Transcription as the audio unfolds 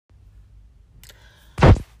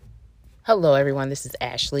Hello, everyone. This is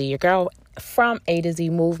Ashley, your girl from A to Z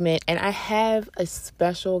Movement, and I have a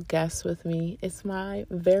special guest with me. It's my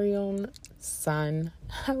very own son.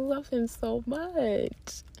 I love him so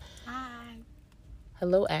much. Hi.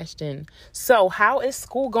 Hello, Ashton. So, how is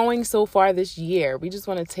school going so far this year? We just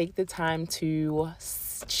want to take the time to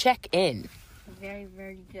check in. Very,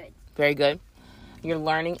 very good. Very good. You're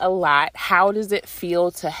learning a lot. How does it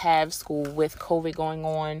feel to have school with COVID going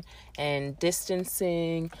on and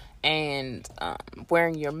distancing and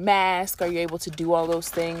wearing your mask? Are you able to do all those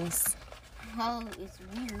things? Well, it's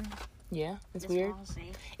weird. Yeah, it's That's weird. all I'll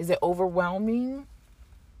say. Is it overwhelming?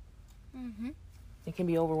 Mm-hmm. It can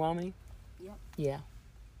be overwhelming? Yep. Yeah.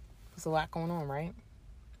 There's a lot going on, right?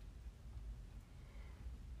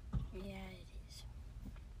 Yeah, it is.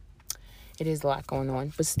 It is a lot going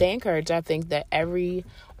on. But stay encouraged. I think that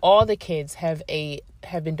all the kids have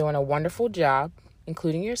been doing a wonderful job,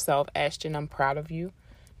 including yourself, Ashton. I'm proud of you.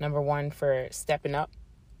 Number one, for stepping up.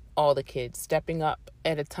 All the kids stepping up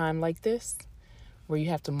at a time like this, where you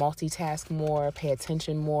have to multitask more, pay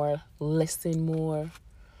attention more, listen more,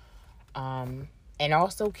 and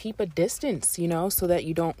also keep a distance, so that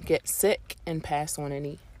you don't get sick and pass on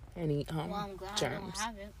any Well, I'm glad germs. I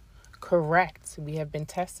don't have it. Correct. We have been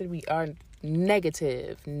tested. We are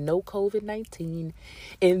negative. No COVID-19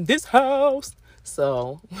 in this house.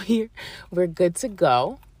 So we're good to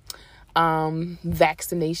go.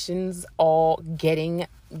 Vaccinations all getting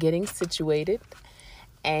situated,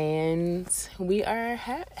 and we are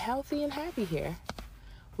healthy and happy here.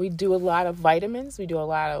 We do a lot of vitamins. We do a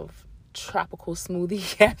lot of tropical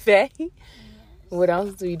smoothie cafe. Yes. What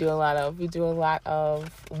else do we do a lot of? We do a lot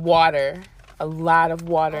of water. A lot of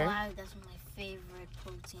water. That's my favorite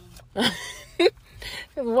protein.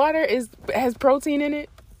 Water has protein in it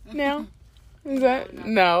now? Is that?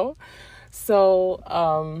 No. So,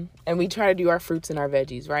 and we try to do our fruits and our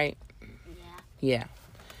veggies, right? Yeah.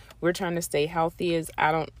 We're trying to stay healthy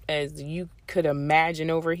as you could imagine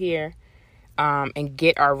over here, and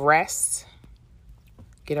get our rest,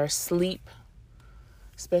 get our sleep,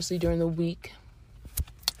 especially during the week.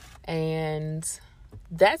 And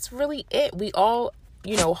that's really it. We all,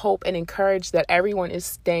 hope and encourage that everyone is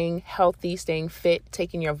staying healthy, staying fit,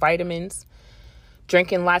 taking your vitamins,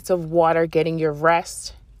 drinking lots of water, getting your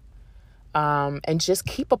rest. And just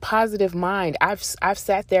keep a positive mind. I've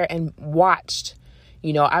sat there and watched,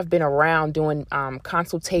 I've been around doing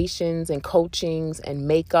consultations and coachings and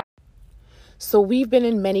makeup. So we've been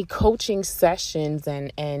in many coaching sessions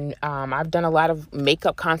and I've done a lot of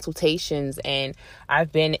makeup consultations, and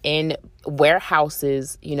I've been in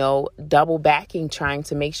warehouses, double backing, trying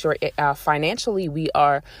to make sure financially we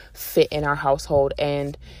are fit in our household.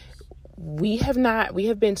 And we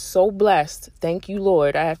have been so blessed, thank you,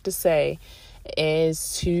 Lord, I have to say,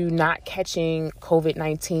 is to not catching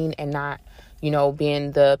COVID-19 and not,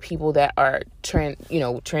 being the people that are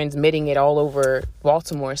transmitting it all over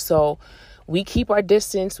Baltimore. So we keep our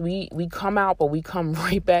distance. We come out, but we come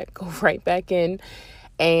go right back in.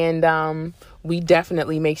 And we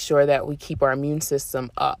definitely make sure that we keep our immune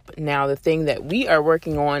system up. Now, the thing that we are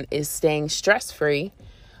working on is staying stress-free.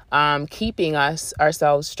 Keeping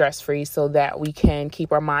ourselves stress-free so that we can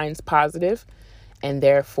keep our minds positive and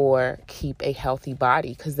therefore keep a healthy body,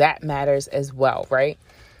 because that matters as well, right?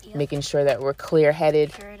 Yep. Making sure that we're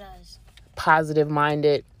clear-headed, Sure does.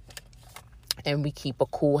 positive-minded, and we keep a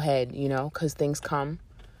cool head, because things come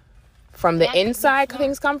from the inside,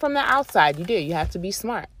 things come from the outside. You have to be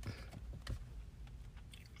smart.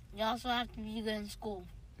 You also have to be good in school.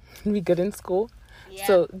 Be good in school? Yeah.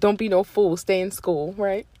 So don't be no fool. Stay in school,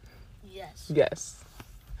 right? Yes.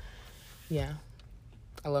 Yeah.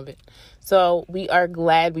 I love it. So we are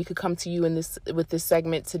glad we could come to you with this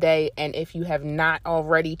segment today. And if you have not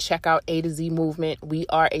already, check out A to Z Movement. We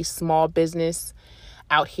are a small business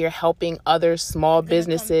out here helping other small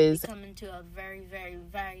businesses. Coming to a very, very,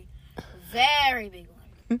 very, very big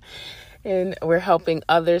one. And we're helping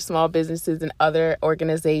other small businesses and other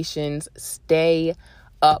organizations stay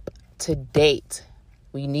up to date.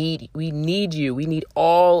 We need you. We need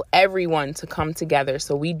everyone to come together.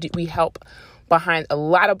 So we help behind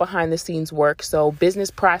the scenes work. So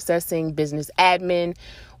business processing, business admin.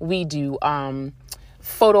 We do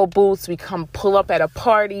photo booths. We come pull up at a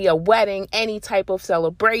party, a wedding, any type of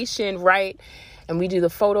celebration, right? And we do the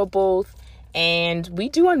photo booth. And we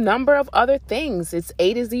do a number of other things. It's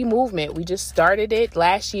A to Z Movement. We just started it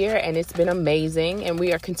last year and it's been amazing. And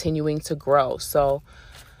we are continuing to grow. So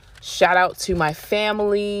shout out to my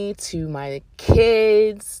family, to my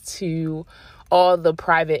kids, to all the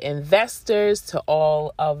private investors, to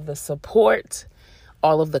all of the support,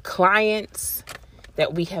 all of the clients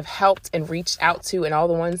that we have helped and reached out to, and all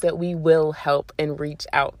the ones that we will help and reach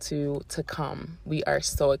out to come. We are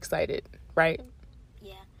so excited, right?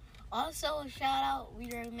 Yeah. Also, a shout out,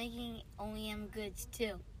 we are making OEM goods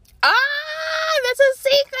too. That's a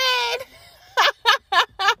secret.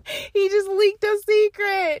 He just leaked a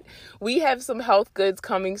secret. We have some health goods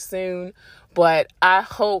coming soon, but I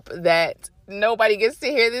hope that nobody gets to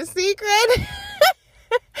hear this secret.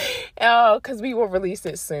 Oh, because we will release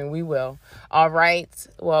it soon. We will. All right.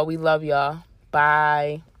 Well, we love y'all.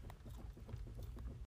 Bye.